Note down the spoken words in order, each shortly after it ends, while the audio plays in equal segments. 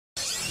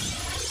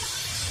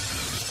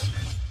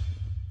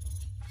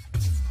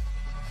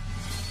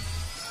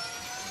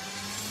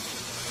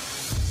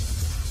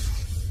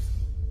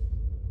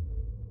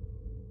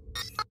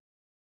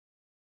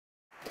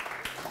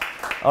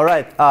All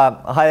right.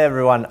 Hi,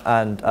 everyone,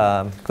 and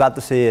glad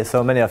to see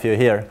so many of you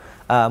here.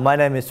 My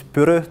name is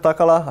Pyry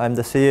Takala. I'm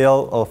the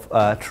CEO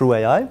of True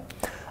AI,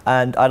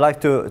 and I'd like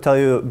to tell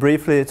you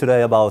briefly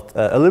today about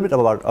a little bit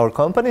about our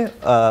company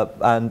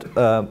and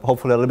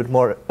hopefully a little bit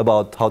more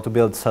about how to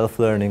build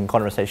self-learning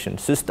conversation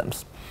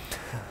systems.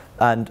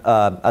 And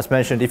as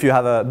mentioned, if you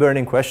have a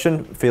burning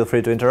question, feel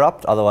free to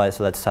interrupt. Otherwise,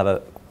 let's have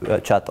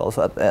a chat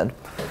also at the end.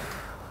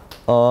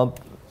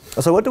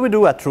 So what do we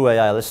do at True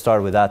AI? Let's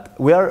start with that.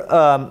 We are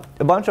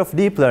a bunch of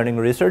deep learning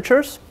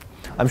researchers.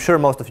 I'm sure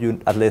most of you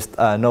at least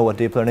know what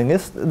deep learning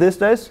is these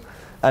days.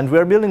 And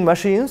we're building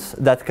machines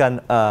that can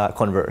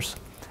converse.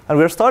 And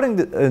we're starting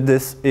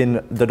this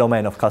in the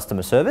domain of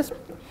customer service.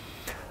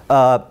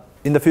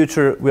 In the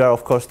future, we are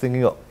of course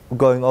thinking of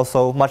going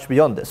also much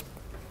beyond this.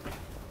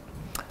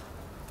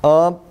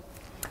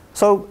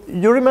 So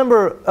you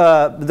remember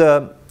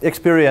the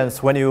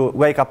experience when you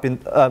wake up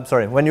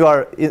when you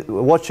are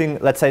watching,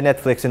 let's say,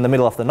 Netflix in the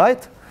middle of the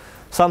night.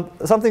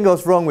 Something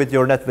goes wrong with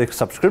your Netflix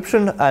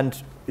subscription and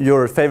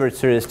your favorite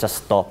series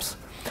just stops.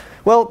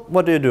 Well,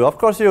 what do? Of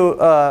course, you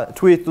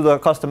tweet to the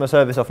customer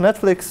service of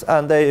Netflix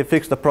and they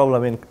fix the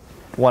problem in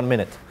 1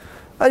 minute.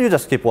 And you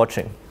just keep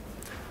watching.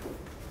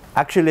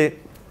 Actually,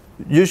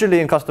 usually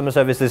in customer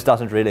service this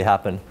doesn't really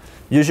happen.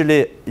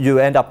 Usually you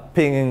end up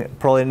pinging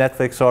probably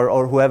Netflix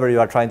or whoever you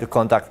are trying to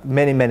contact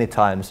many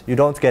times. You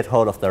don't get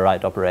hold of the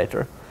right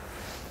operator.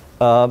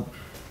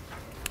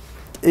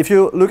 If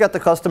you look at the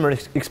customer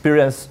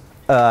experience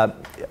kind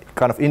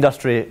of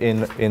industry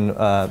in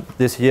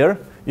this year,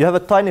 you have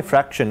a tiny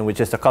fraction which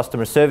is the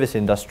customer service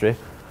industry,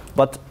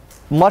 but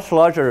much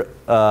larger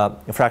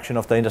fraction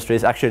of the industry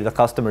is actually the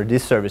customer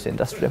disservice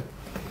industry.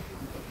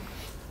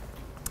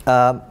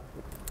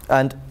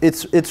 And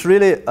it's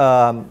really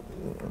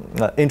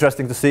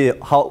interesting to see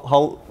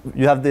how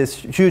you have these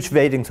huge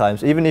waiting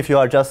times. Even if you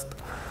are just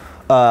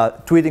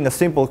tweeting a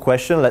simple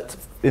question,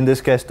 in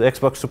this case to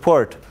Xbox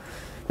support,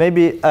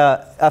 maybe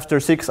after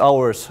 6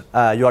 hours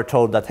you are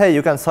told that, hey,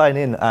 you can sign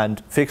in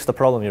and fix the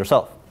problem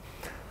yourself.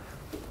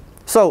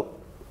 So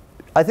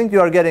I think you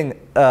are getting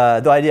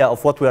the idea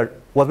of what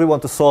we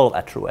want to solve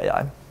at True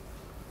AI.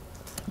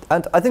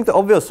 And I think the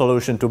obvious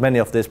solution to many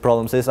of these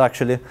problems is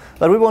actually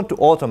that we want to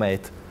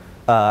automate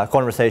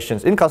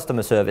conversations in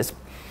customer service.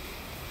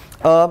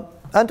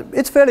 And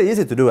it's fairly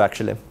easy to do,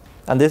 actually.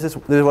 And this is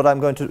what I'm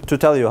going to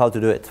tell you how to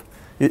do it.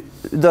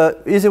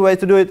 The easy way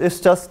to do it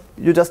is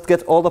you just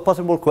get all the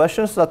possible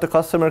questions that the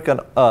customer can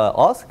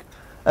ask,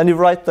 and you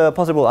write the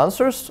possible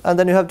answers, and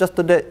then you have just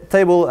a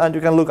table and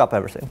you can look up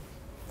everything.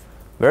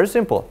 Very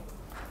simple.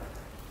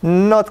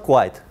 Not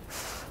quite.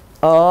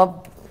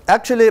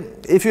 Actually,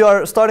 if you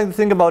are starting to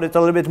think about it a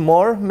little bit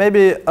more,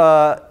 maybe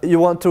you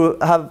want to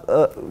have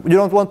you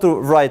don't want to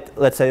write,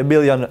 let's say, 1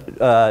 billion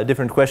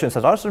different questions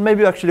and answers.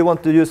 Maybe you actually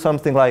want to use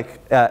something like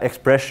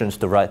expressions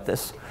to write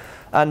this.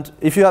 And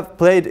if you have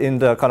played in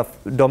the kind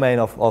of domain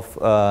of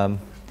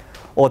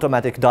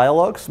automatic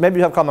dialogues, maybe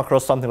you have come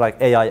across something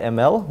like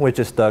AI/ML, which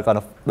is the kind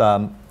of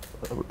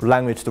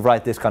language to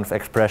write these kind of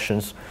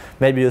expressions.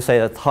 Maybe you say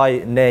that hi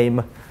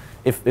name.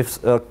 If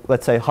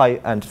let's say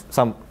hi and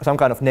some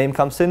kind of name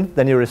comes in,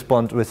 then you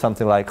respond with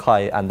something like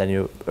hi and then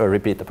you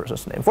repeat the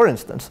person's name, for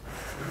instance.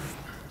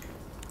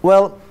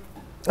 Well,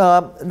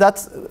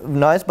 that's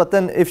nice, but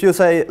then if you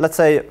say, let's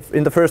say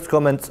in the first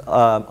comment,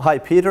 hi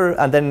Peter,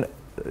 and then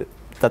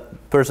that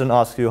person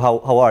asks you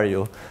how are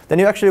you, then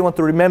you actually want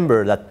to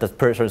remember that that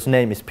person's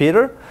name is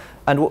Peter,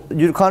 and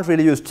you can't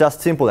really use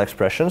just simple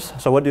expressions.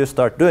 So what you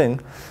start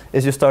doing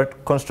is you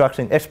start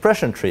constructing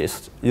expression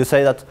trees. You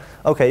say that,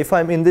 okay, if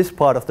I'm in this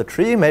part of the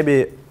tree,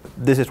 maybe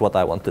this is what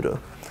I want to do.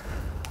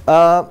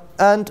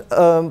 And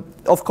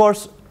of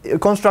course,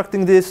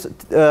 constructing these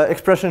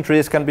expression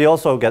trees can be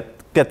also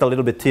get a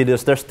little bit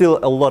tedious. There's still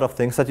a lot of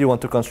things that you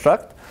want to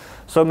construct.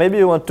 So maybe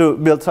you want to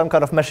build some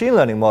kind of machine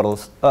learning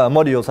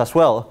modules as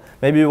well.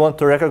 Maybe you want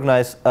to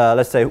recognize,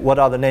 let's say, what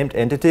are the named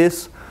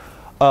entities,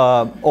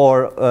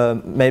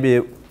 or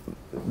maybe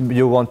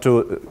you want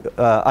to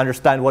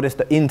understand what is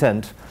the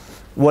intent.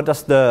 What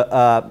does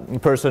the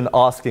person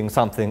asking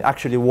something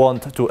actually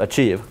want to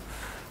achieve?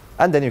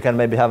 And then you can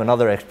maybe have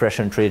another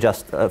expression tree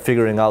just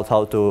figuring out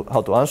how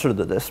to answer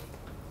to this.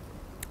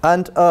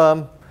 And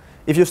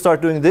if you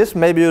start doing this,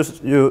 maybe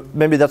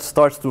maybe that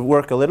starts to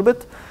work a little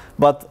bit.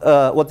 But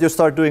what you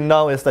start doing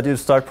now is that you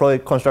start probably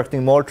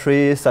constructing more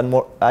trees and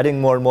adding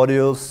more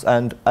modules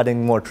and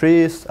adding more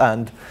trees,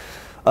 and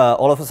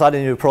all of a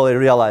sudden you probably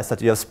realize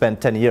that you have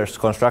spent 10 years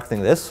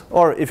constructing this.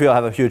 Or if you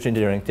have a huge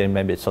engineering team,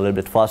 maybe it's a little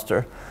bit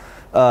faster.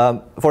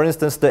 For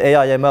instance, the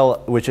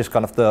AI/ML, which is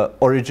kind of the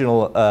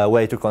original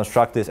way to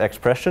construct these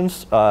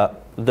expressions,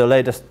 the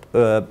latest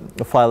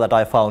file that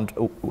I found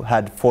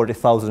had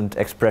 40,000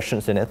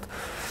 expressions in it.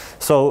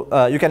 So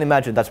you can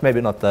imagine that's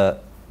maybe not the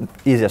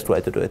easiest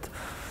way to do it.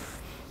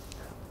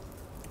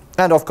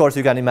 And of course,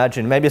 you can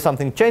imagine maybe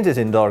something changes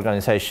in the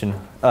organization,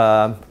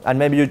 and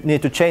maybe you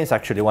need to change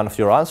actually one of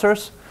your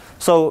answers.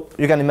 So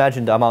you can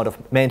imagine the amount of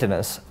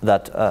maintenance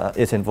that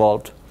is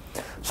involved.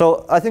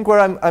 So I think where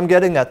I'm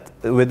getting at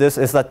with this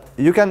is that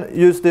you can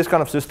use these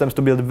kind of systems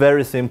to build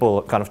very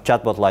simple kind of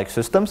chatbot-like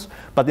systems,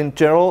 but in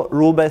general,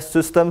 rule-based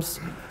systems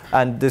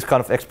and this kind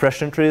of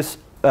expression trees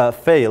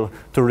fail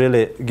to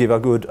really give a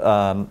good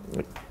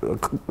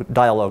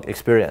dialogue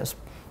experience.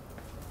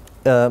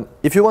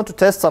 If you want to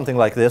test something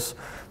like this,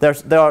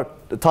 there are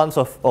tons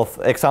of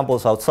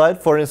examples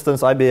outside. For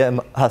instance,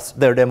 IBM has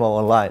their demo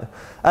online.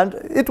 And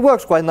it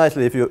works quite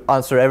nicely if you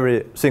answer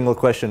every single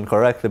question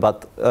correctly,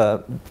 but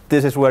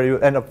this is where you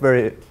end up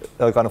very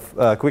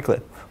quickly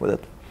with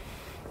it.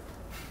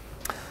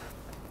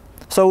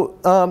 So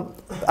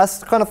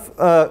as kind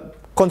of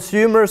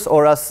consumers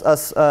or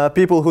as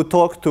people who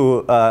talk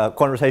to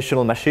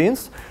conversational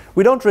machines,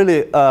 we don't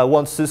really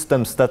want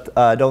systems that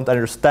don't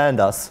understand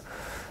us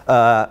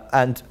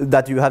and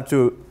that you have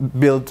to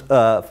build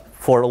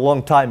for a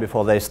long time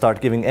before they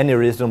start giving any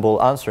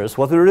reasonable answers.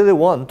 What we really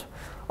want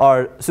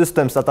are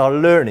systems that are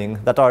learning,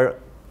 that are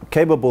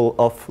capable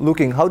of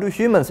looking how do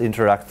humans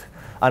interact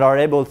and are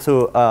able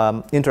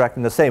to interact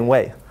in the same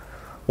way.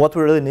 What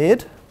we really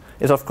need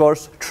is, of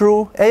course,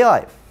 true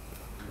AI.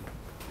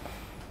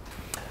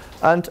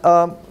 And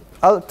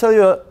I'll tell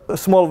you a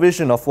small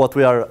vision of what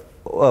we are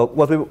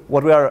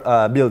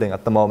building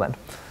at the moment.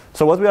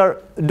 So what we are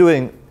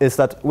doing is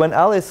that when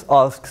Alice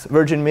asks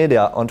Virgin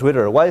Media on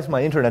Twitter, why is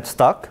my internet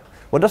stuck?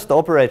 What does the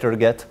operator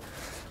get?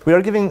 We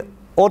are giving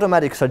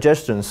automatic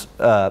suggestions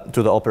to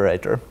the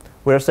operator.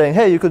 We are saying,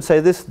 hey, you could say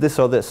this, this,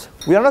 or this.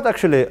 We are not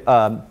actually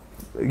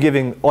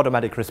giving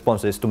automatic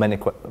responses to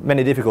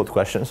many difficult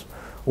questions.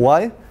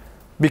 Why?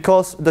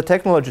 Because the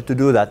technology to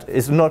do that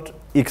is not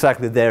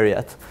exactly there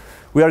yet.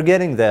 We are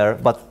getting there,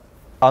 but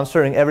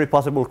answering every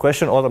possible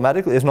question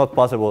automatically is not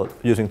possible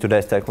using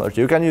today's technology.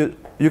 You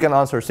can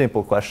answer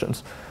simple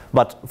questions,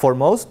 but for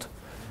most,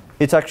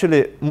 it's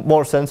actually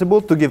more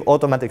sensible to give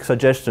automatic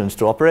suggestions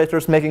to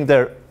operators, making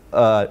their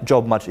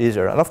job much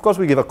easier. And of course,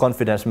 we give a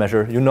confidence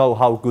measure. You know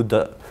how good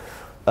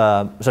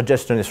the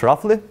suggestion is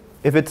roughly.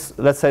 If it's,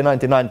 let's say,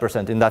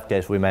 99%, in that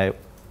case, we may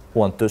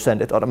want to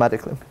send it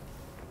automatically.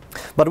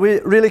 But we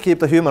really keep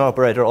the human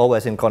operator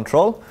always in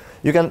control.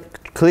 You can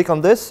click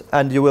on this,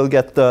 and you will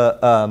get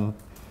the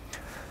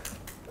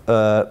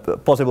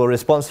possible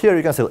response here.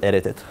 You can still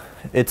edit it.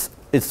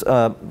 It's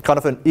kind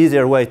of an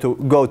easier way to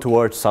go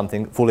towards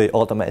something fully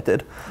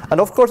automated.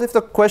 And of course, if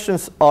the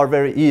questions are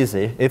very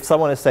easy, if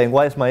someone is saying,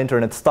 why is my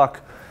internet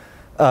stuck?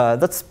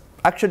 That's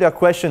actually a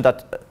question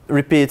that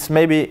repeats,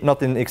 maybe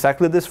not in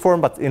exactly this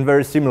form, but in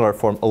very similar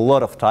form a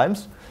lot of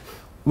times.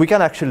 We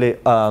can actually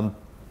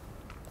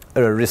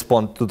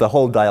respond to the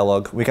whole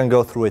dialogue. We can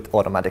go through it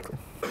automatically.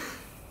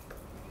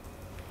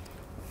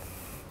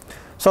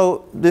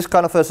 So this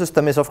kind of a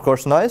system is, of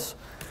course, nice.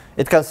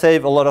 It can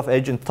save a lot of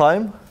agent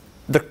time.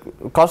 The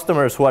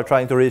customers who are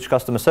trying to reach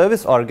customer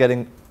service are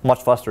getting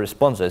much faster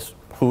responses.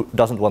 Who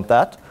doesn't want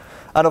that?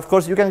 And of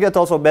course, you can get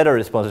also better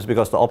responses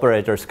because the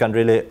operators can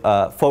really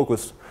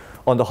focus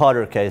on the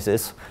harder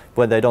cases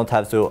when they don't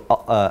have to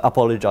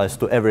apologize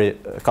to every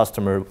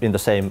customer in the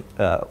same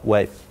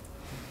way.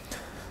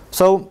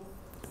 So,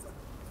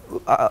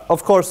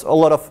 of course, a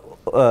lot of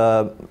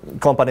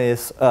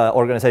companies,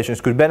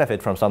 organizations could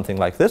benefit from something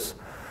like this.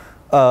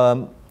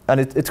 And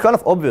it's kind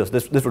of obvious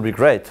this would be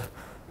great,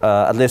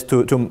 at least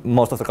to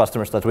most of the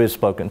customers that we've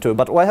spoken to.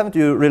 But why haven't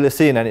you really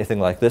seen anything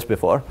like this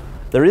before?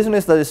 The reason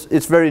is that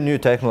it's very new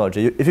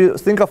technology. If you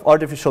think of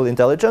artificial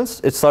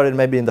intelligence, it started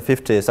maybe in the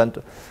 50s, and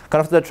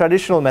kind of the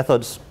traditional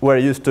methods were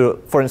used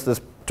to, for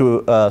instance,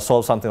 to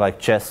solve something like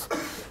chess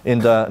in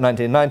the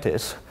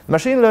 1990s.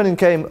 Machine learning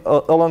came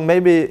along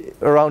maybe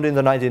around in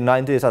the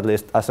 1990s, at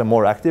least, as a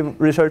more active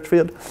research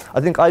field.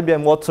 I think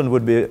IBM Watson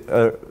would be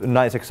a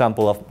nice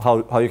example of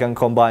how you can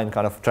combine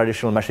kind of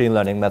traditional machine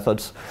learning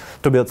methods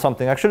to build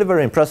something actually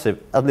very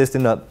impressive, at least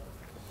in a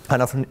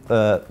kind of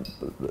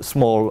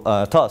small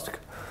task.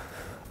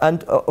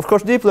 And of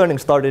course, deep learning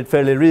started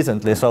fairly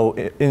recently. So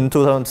in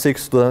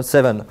 2006,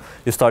 2007,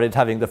 you started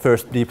having the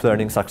first deep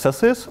learning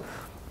successes.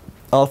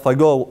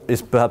 AlphaGo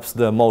is perhaps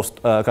the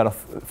most kind of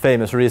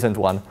famous recent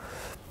one,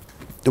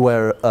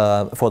 where,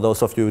 for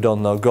those of you who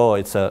don't know Go,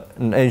 it's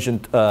an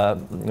ancient,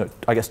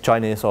 I guess,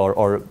 Chinese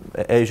or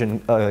Asian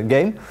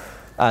game.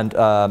 And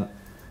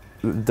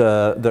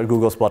the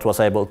Google Spot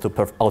was able to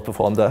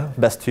outperform the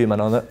best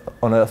human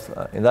on Earth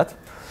in that.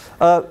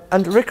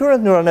 And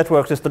recurrent neural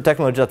networks is the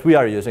technology that we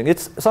are using.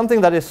 It's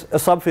something that is a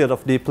subfield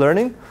of deep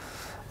learning.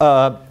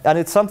 And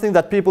it's something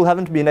that people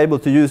haven't been able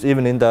to use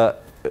even in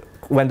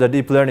when the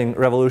deep learning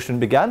revolution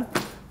began.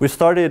 We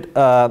started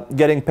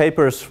getting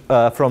papers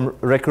from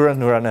recurrent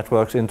neural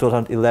networks in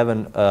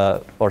 2011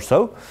 or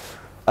so.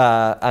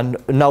 And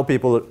now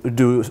people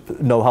do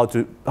know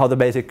how the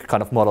basic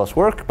kind of models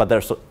work, but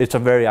it's a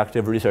very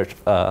active research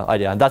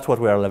idea, and that's what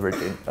we are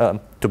leveraging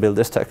to build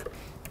this tech.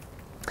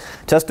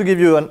 Just to give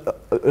you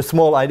a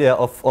small idea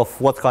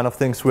of what kind of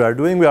things we are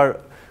doing, we are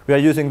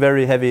using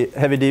very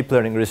heavy deep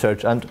learning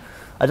research, and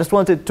I just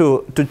wanted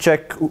to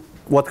check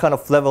what kind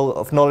of level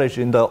of knowledge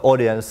in the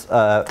audience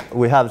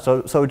we have.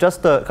 So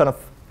just a kind of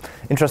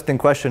interesting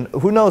question: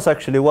 who knows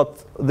actually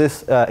what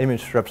this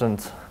image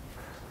represents?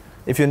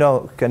 If you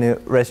know, can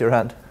you raise your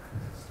hand?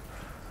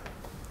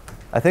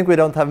 I think we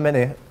don't have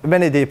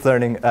many deep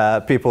learning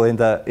people in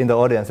the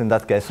audience in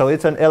that case. So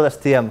it's an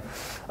LSTM.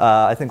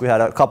 I think we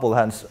had a couple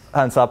hands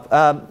up.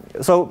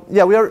 So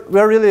yeah, we are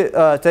really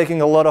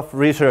taking a lot of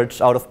research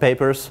out of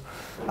papers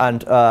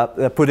and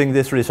putting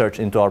this research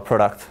into our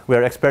product. We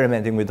are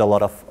experimenting with a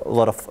lot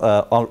of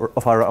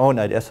our own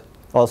ideas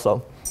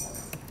also.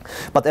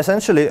 But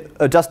essentially,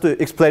 just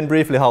to explain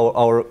briefly how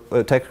our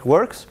tech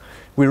works,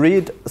 we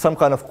read some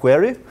kind of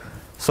query.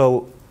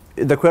 So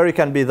the query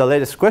can be the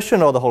latest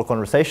question or the whole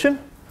conversation.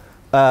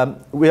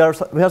 We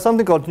have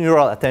something called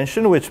neural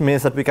attention, which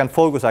means that we can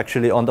focus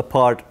actually on the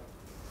part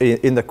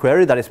in the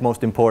query that is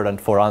most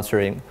important for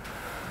answering.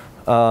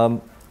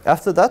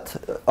 After that,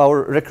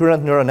 our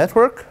recurrent neural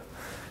network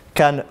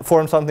can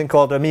form something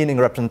called a meaning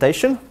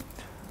representation.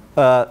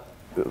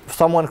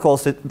 Someone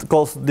calls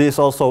this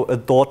also a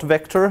thought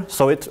vector.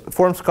 So it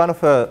forms kind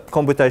of a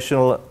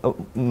computational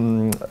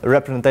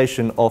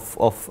representation of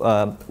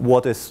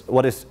what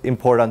is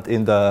important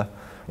in the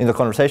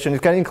conversation.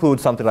 It can include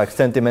something like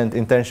sentiment,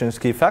 intentions,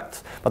 key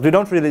facts, but we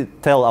don't really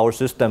tell our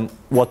system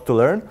what to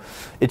learn.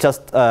 It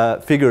just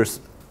figures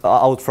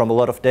out from a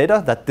lot of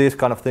data that these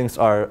kind of things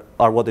are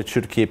what it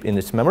should keep in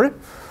its memory.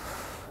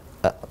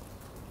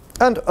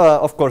 And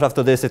of course,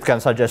 after this, it can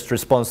suggest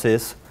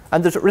responses.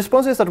 And the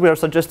responses that we are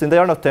suggesting, they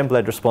are not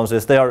template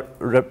responses. They are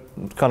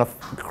kind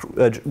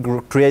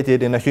of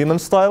created in a human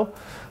style.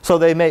 So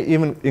they may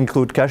even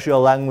include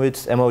casual language,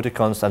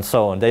 emoticons, and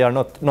so on. They are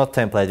not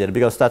templated,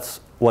 because that's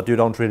what you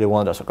don't really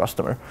want as a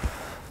customer.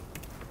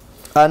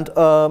 And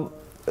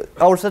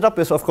our setup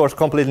is, of course,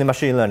 completely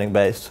machine learning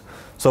based.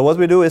 So what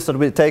we do is that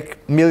we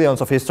take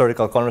millions of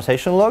historical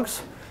conversation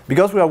logs.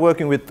 Because we are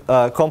working with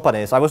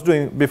companies, I was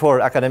doing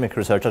before academic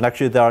research, and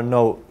actually there are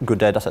no good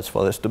data sets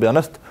for this, to be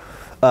honest.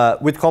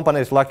 With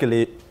companies,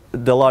 luckily,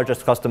 the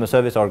largest customer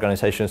service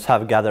organizations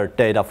have gathered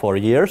data for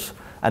years,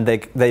 and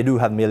they do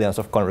have millions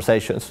of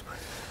conversations,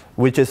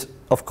 which is,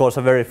 of course,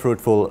 a very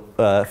fruitful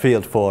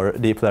field for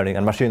deep learning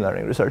and machine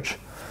learning research.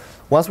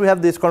 Once we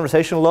have these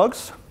conversation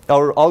logs,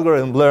 our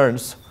algorithm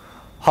learns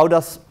how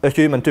does a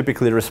human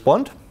typically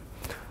respond,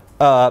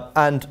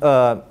 and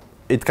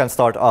it can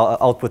start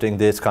outputting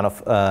these kind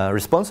of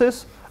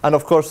responses. And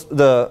of course,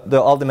 the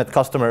ultimate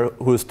customer,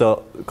 who's the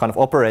kind of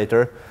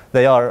operator,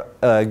 they are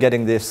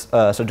getting these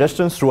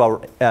suggestions through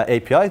our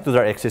API to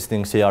their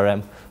existing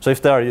CRM. So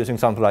if they are using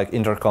something like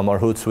Intercom or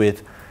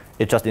Hootsuite,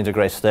 it just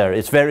integrates there.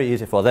 It's very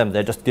easy for them.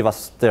 They just give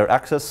us their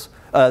access,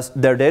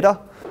 their data,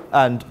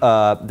 and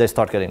they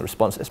start getting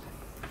responses.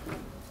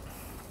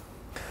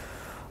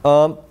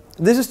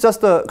 This is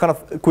just a kind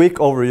of quick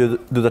overview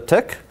to the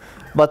tech.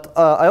 But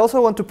I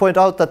also want to point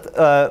out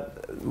that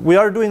we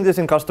are doing this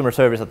in customer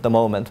service at the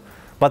moment.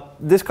 But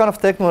this kind of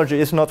technology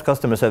is not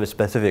customer service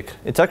specific.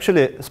 It's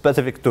actually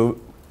specific to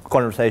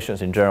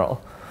conversations in general,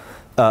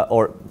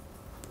 or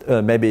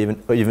maybe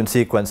even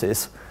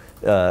sequences,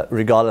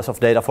 regardless of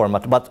data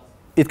format. But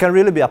it can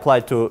really be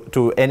applied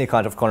to any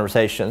kind of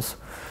conversations.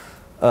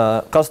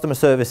 Customer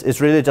service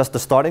is really just the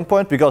starting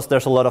point, because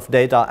there's a lot of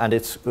data, and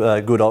it's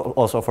good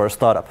also for a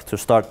startup to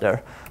start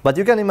there. But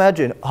you can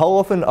imagine, how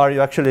often are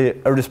you actually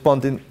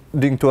responding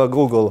to a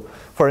Google?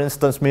 For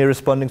instance, me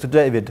responding to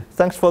David,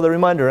 thanks for the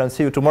reminder and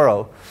see you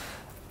tomorrow.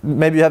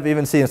 Maybe you have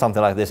even seen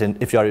something like this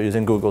if you are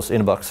using Google's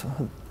inbox.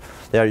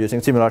 They are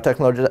using similar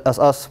technology as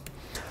us.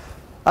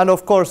 And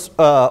of course,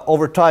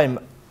 over time,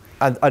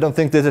 and I don't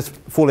think this is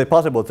fully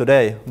possible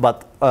today,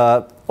 but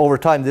over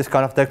time, this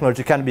kind of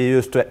technology can be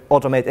used to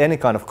automate any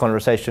kind of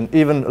conversation,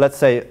 even, let's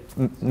say,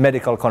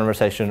 medical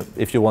conversation,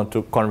 if you want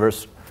to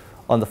converse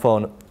on the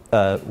phone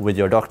with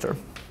your doctor.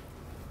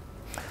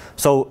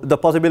 So the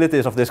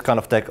possibilities of this kind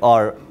of tech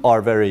are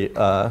very,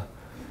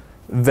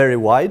 very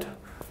wide.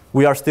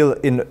 We are still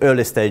in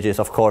early stages,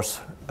 of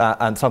course,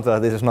 and something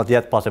like this is not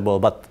yet possible,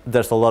 but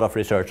there's a lot of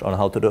research on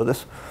how to do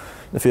this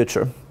in the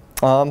future.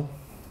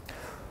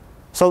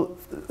 So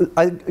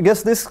I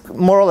guess this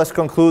more or less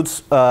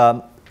concludes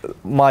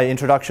my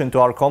introduction to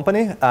our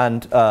company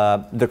and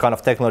the kind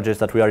of technologies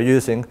that we are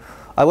using.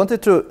 I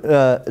wanted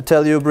to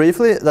tell you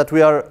briefly that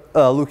we are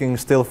looking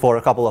still for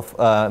a couple of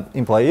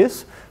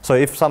employees. So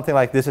if something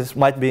like this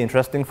might be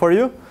interesting for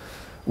you,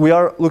 we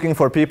are looking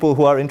for people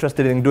who are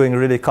interested in doing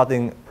really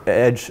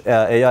cutting-edge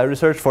AI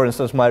research. For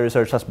instance, my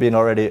research has been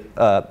already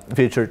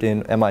featured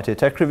in MIT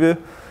Tech Review.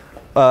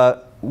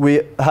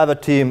 We have a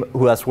team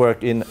who has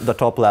worked in the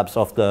top labs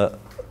of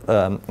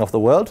the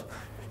world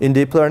in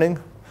deep learning.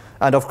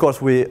 And of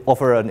course, we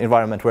offer an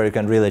environment where you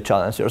can really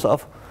challenge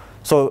yourself.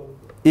 So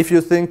if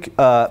you think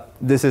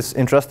this is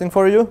interesting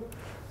for you,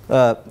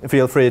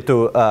 feel free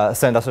to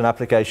send us an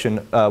application.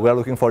 We are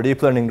looking for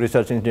deep learning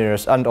research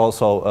engineers and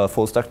also a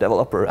full stack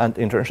developer and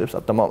internships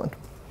at the moment.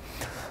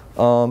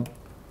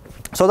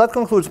 So that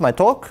concludes my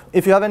talk.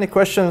 If you have any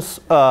questions,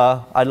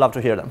 I'd love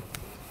to hear them.